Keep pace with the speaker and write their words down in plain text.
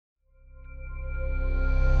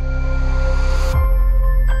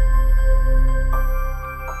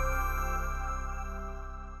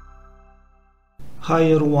Hi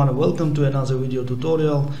everyone, welcome to another video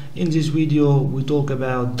tutorial. In this video we talk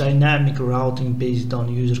about dynamic routing based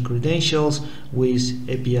on user credentials with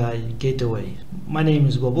API gateway. My name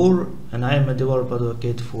is Babur and I am a developer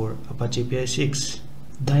advocate for Apache APISIX.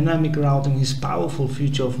 Dynamic routing is a powerful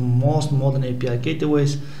feature of most modern API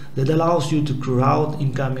gateways that allows you to route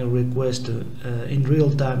incoming requests in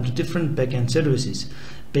real time to different backend services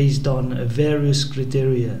based on various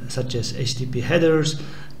criteria such as HTTP headers,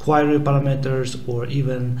 query parameters, or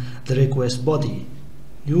even the request body.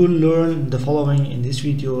 You will learn the following in this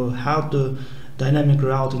video: how to dynamic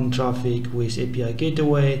routing traffic with API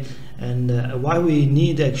gateway, and why we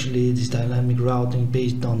need actually this dynamic routing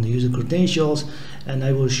based on the user credentials. And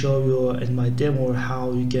I will show you in my demo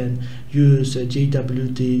how you can use a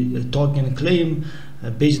JWT token claim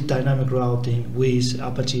based dynamic routing with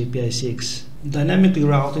Apache APISIX. Dynamically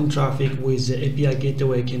routing traffic with the API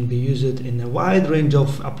gateway can be used in a wide range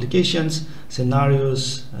of applications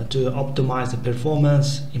scenarios to optimize the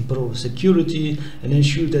performance, improve security, and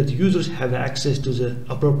ensure that users have access to the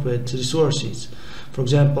appropriate resources. For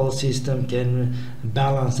example, system can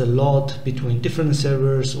balance the load between different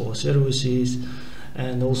servers or services,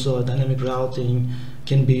 and also dynamic routing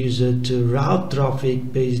can be used to route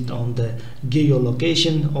traffic based on the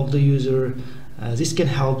geolocation of the user. This can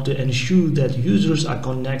help to ensure that users are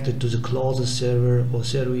connected to the closest server or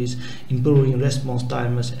service, improving response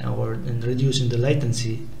times and reducing the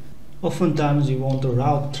latency. Oftentimes you want to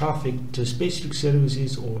route traffic to specific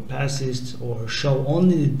services or passes, or show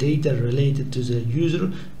only the data related to the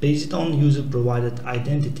user based on user provided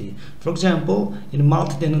identity. For example, in a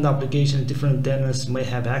multi-tenant application, different tenants may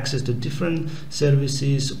have access to different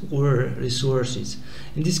services or resources.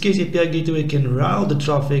 In this case, API gateway can route the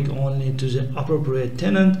traffic only to the appropriate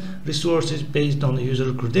tenant resources based on the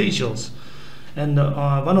user credentials. And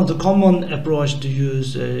one of the common approach to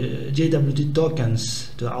use JWT tokens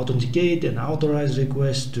to authenticate and authorize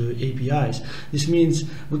requests to APIs. This means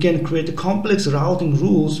we can create complex routing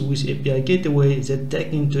rules with API gateway that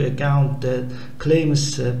take into account the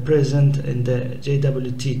claims present in the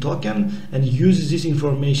JWT token and use this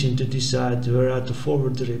information to decide where to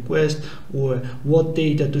forward the request or what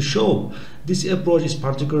data to show. This approach is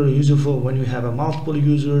particularly useful when you have multiple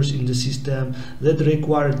users in the system that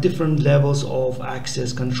require different levels of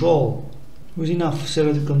access control. With enough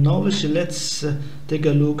theoretical knowledge, let's take a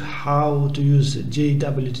look how to use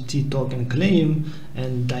JWT token claim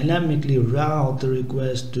and dynamically route the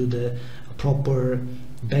request to the proper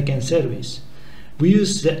backend service. We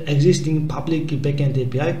use the existing public backend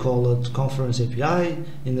API called Conference API.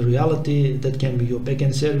 In reality, that can be your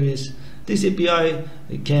backend service. This API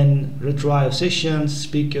can retrieve sessions,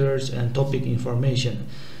 speakers, and topic information.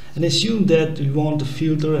 And assume that you want to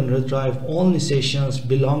filter and retrieve only sessions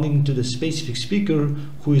belonging to the specific speaker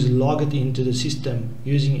who is logged into the system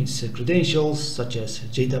using its credentials such as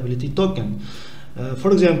JWT token.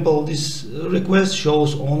 For example, this request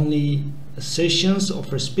shows only sessions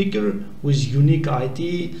of a speaker with unique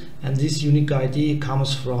ID, and this unique ID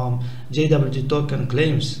comes from JWT token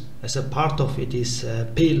claims. As a part of it is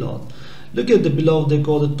payload. Look at the below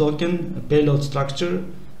decoded token payload structure.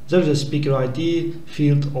 There is a speaker ID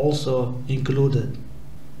field also included.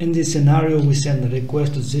 In this scenario, we send a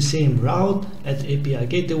request to the same route at API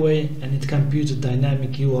gateway, and it computes a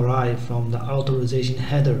dynamic URI from the authorization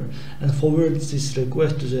header and forwards this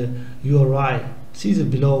request to the URI. See the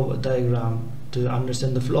below diagram to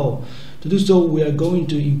understand the flow. To do so, we are going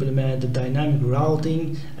to implement the dynamic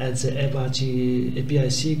routing at the Apache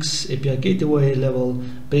APISIX API gateway level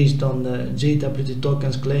based on the JWT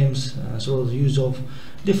tokens claims through the use of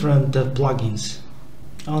different plugins.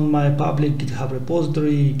 On my public GitHub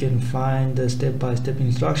repository, you can find the step-by-step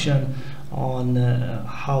instruction on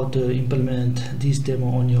how to implement this demo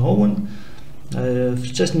on your own.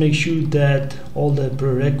 Just make sure that all the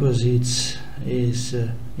prerequisites is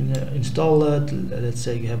installed. Let's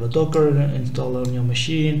say you have a Docker installed on your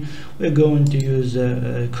machine. We're going to use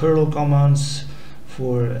curl commands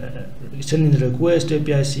for sending the request to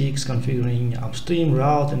APISIX, configuring upstream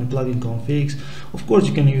route and plugin configs. Of course,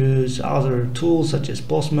 you can use other tools such as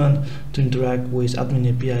Postman to interact with admin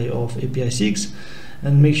API of APISIX.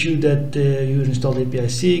 And make sure that you install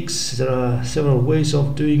APISIX. There are several ways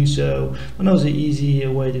of doing so. One of the easy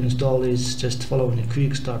way to install is just following a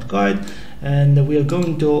quick start guide. And we are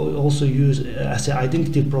going to also use as an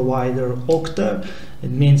identity provider Okta. It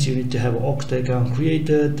means you need to have an Okta account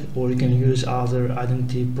created, or you can use other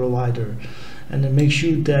identity provider. And then make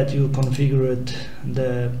sure that you configure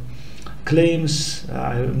the claims.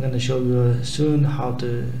 I'm going to show you soon how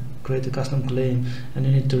to create a custom claim, and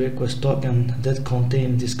you need to request token that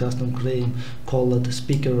contains this custom claim called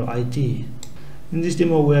speaker ID. In this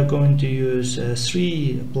demo we are going to use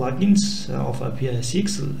 3 plugins of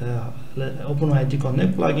APISIX, OpenID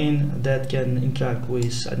Connect plugin that can interact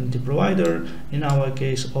with identity provider, in our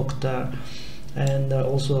case Okta, and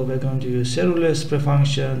also we're going to use serverless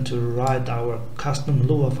pre-function to write our custom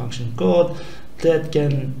Lua function code that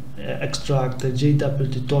can extract the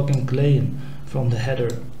JWT token claim from the header.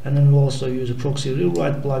 And then we'll also use a proxy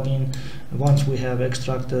rewrite plugin once we have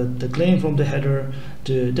extracted the claim from the header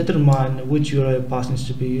to determine which URL path needs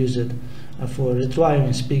to be used for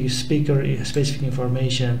retrieving speaker specific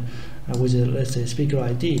information with a, let's say, speaker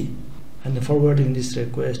ID, and forwarding this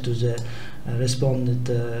request to the responded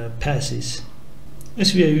passes.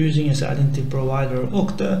 As we are using as identity provider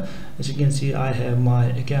Okta, as you can see, I have my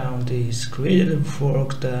account is created for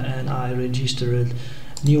Okta, and I registered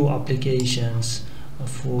new applications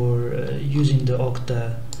for using the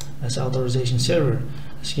Okta as authorization server.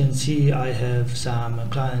 As you can see, I have some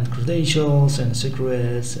client credentials and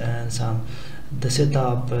secrets, and the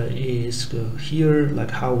setup is here,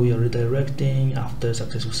 like how we are redirecting after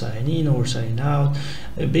successful sign in or sign out.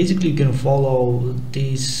 Basically, you can follow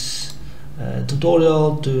this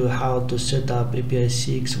tutorial to how to set up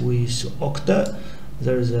APISIX with Okta.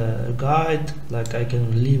 There's a guide, like I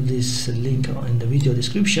can leave this link in the video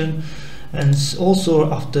description. And also,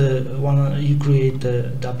 after you create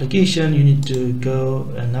the application, you need to go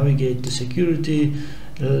and navigate to security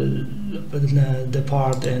the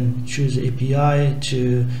part and choose API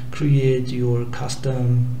to create your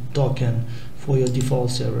custom token for your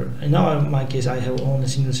default server. And now in my case I have only a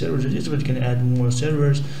single server registered, but you can add more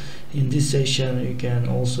servers. In this session you can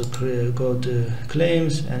also go to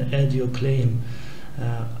claims and add your claim,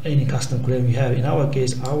 any custom claim you have. In our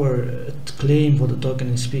case, our claim for the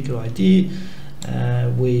token is speaker ID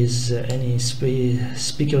with any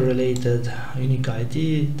speaker related unique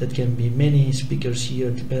ID. That can be many speakers here,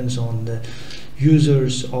 depends on the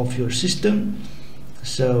users of your system.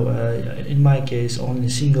 So in my case, only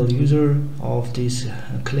single user of this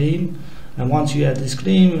claim, and once you add this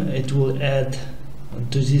claim, it will add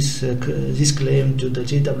to this claim to the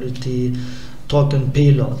JWT token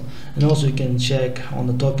payload. And also you can check on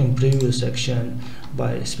the token preview section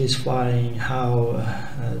by specifying how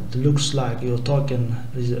it looks like your token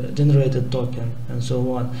is a generated token and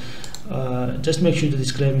so on. Just make sure that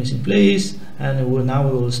this claim is in place, and now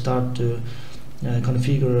we will start to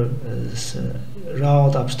configure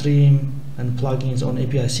route upstream and plugins on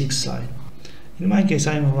APISIX side. In my case,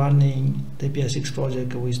 I'm running the APISIX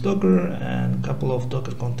project with Docker, and a couple of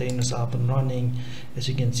Docker containers up and running. As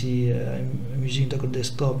you can see, I'm using Docker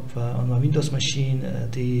desktop on my Windows machine.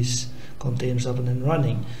 These containers up and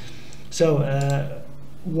running. So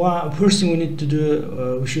first thing we need to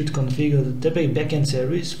do, we should configure the backend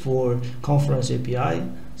service for conference API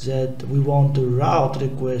that we want to route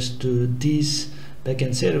request to this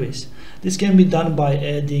backend service. This can be done by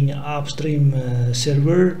adding upstream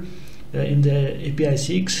server in the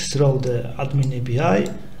APISIX through the admin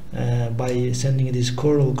API by sending this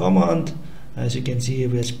curl command. As you can see,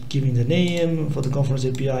 we're giving the name for the conference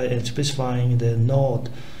API and specifying the node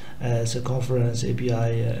as a conference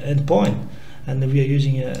API endpoint, and we are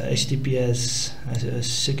using HTTPS as a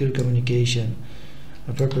secure communication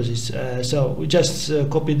purposes. So we just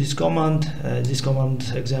copy this command. This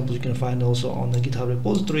command example you can find also on the GitHub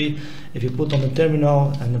repository. If you put on the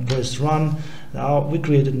terminal and press run, now we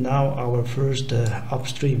created our first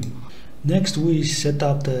upstream. Next, we set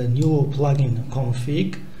up the new plugin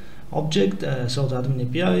config object. So the admin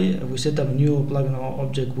API, we set up a new plugin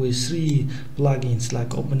object with 3 plugins, like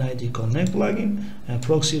OpenID Connect plugin,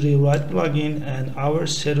 proxy rewrite plugin, and our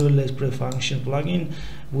serverless pre-function plugin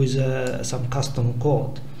with some custom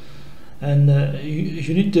code. And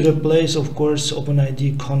you need to replace, of course,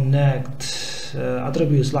 OpenID Connect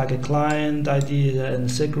attributes like a client ID and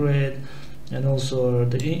secret, and also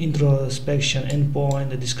the introspection endpoint,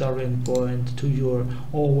 the discovery endpoint to your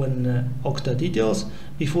own Okta details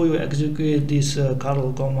before you execute these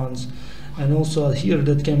curl commands. And also here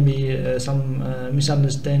that can be some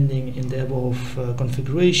misunderstanding in the above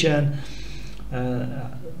configuration.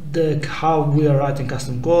 How we are writing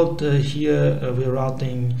custom code here, we are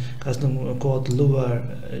writing custom code Lua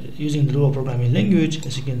using the Lua programming language.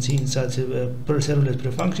 As you can see, inside per serverless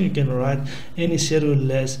pre-function you can write any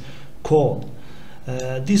serverless code.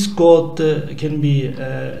 This code can be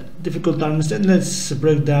difficult to understand. Let's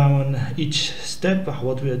break down each step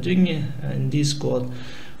what we are doing in this code.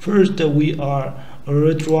 First, we are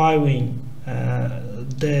retrieving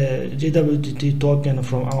the JWT token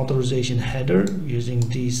from authorization header using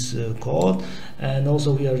this code, and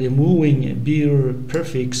also we are removing beer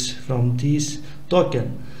prefix from this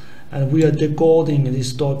token, and we are decoding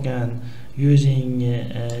this token using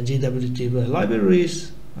JWT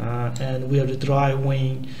libraries, and we are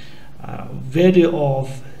retrieving value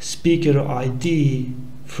of speaker ID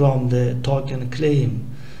from the token claim,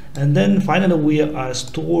 and then finally we are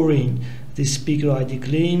storing the speaker ID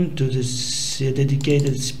claim to this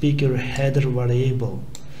dedicated speaker header variable.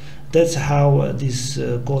 That's how this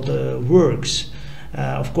code works.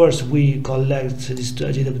 Of course, we collect this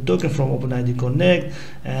JWT token from OpenID Connect,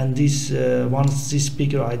 and this once this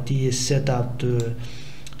speaker ID is set up to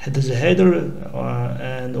as a header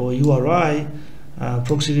and or URI,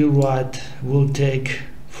 proxy rewrite will take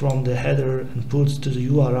from the header and put to the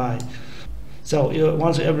URI. So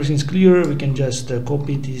once everything is clear, we can just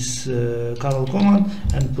copy this curl command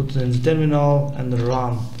and put it in the terminal and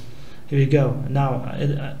run. Here we go. Now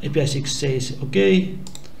APISIX says OK.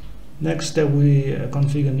 Next step, we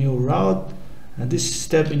configure new route, and this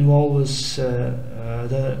step involves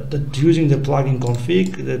using the plugin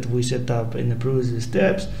config that we set up in the previous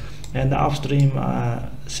steps and the upstream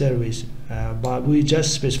service. But we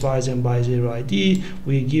just specify them by 0id.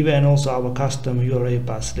 We give and also our custom URI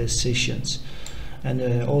path sessions, and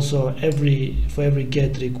also for every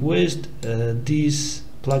GET request, this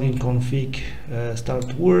plugin config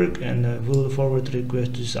start work and will forward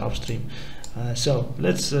request to the upstream. So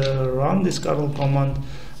let's run this curl command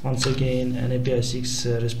once again, and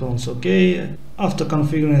APISIX responds OK. After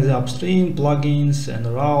configuring the upstream plugins and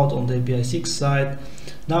route on the APISIX side,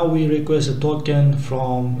 now we request a token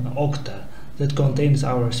from Okta that contains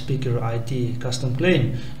our speaker ID custom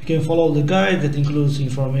claim. You can follow the guide that includes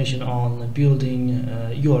information on building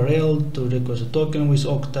URL to request a token with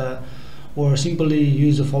Okta, or simply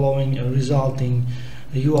use the following resulting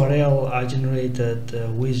URL I generated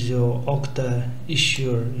with your Okta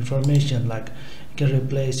issuer information. Like you can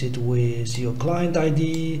replace it with your client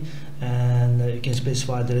ID, and you can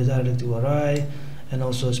specify the redirect URI, and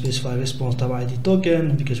also specify response type ID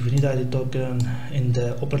token, because we need ID token in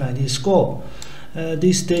the OpenID scope.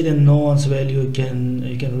 This state and nonce value you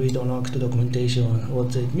can read on Okta documentation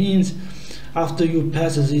what it means. After you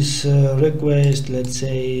pass this request, let's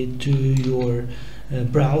say, to your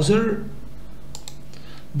browser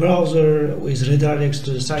with redirects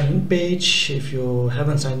to the sign-in page if you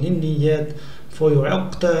haven't signed in yet for your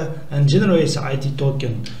Okta, and generates ID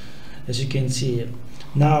token, as you can see.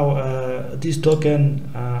 Now this token,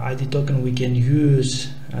 ID token, we can use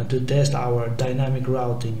to test our dynamic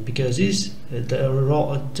routing, because the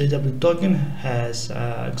JWT token has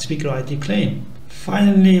speaker ID claim.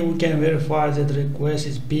 Finally, we can verify that the request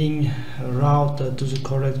is being routed to the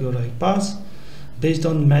correct URI path based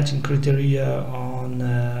on matching criteria on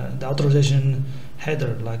the authorization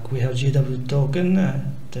header. Like we have JWT token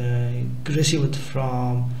received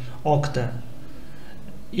from Okta.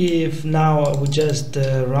 If now we just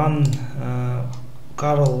run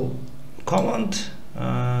curl command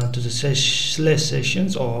to the slash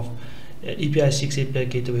sessions of APISIX API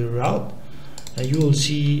gateway route, you will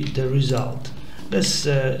see the result. Let's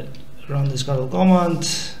run this curl command,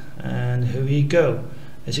 and here we go.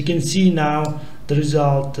 As you can see now, the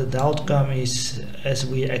result, the outcome is as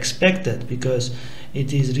we expected, because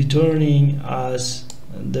it is returning us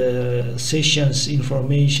the sessions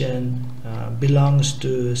information belongs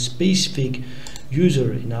to specific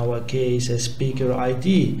user. In our case, a speaker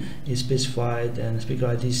ID is specified, and speaker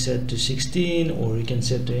ID is set to 16, or you can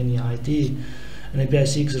set to any ID. And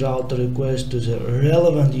APISIX route the request to the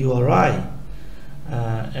relevant URI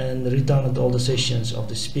and return all the sessions of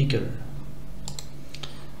the speaker.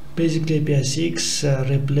 Basically, APISIX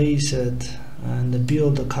replaced and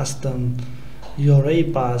built a custom URI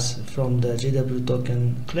path from the JWT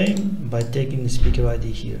token claim by taking the speaker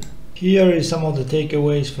ID here. Here is some of the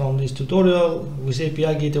takeaways from this tutorial. With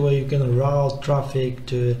API Gateway, you can route traffic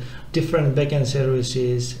to different backend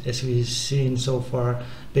services, as we've seen so far,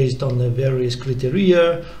 based on the various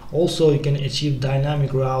criteria. Also, you can achieve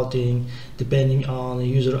dynamic routing depending on the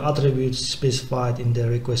user attributes specified in the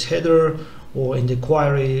request header, or in the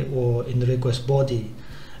query, or in the request body.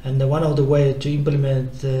 And one of the ways to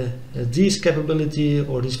implement this capability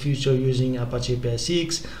or this feature using Apache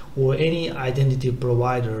APISIX or any identity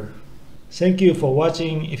provider. Thank you for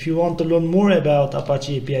watching. If you want to learn more about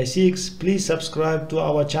Apache APISIX, please subscribe to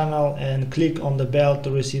our channel and click on the bell to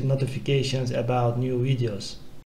receive notifications about new videos.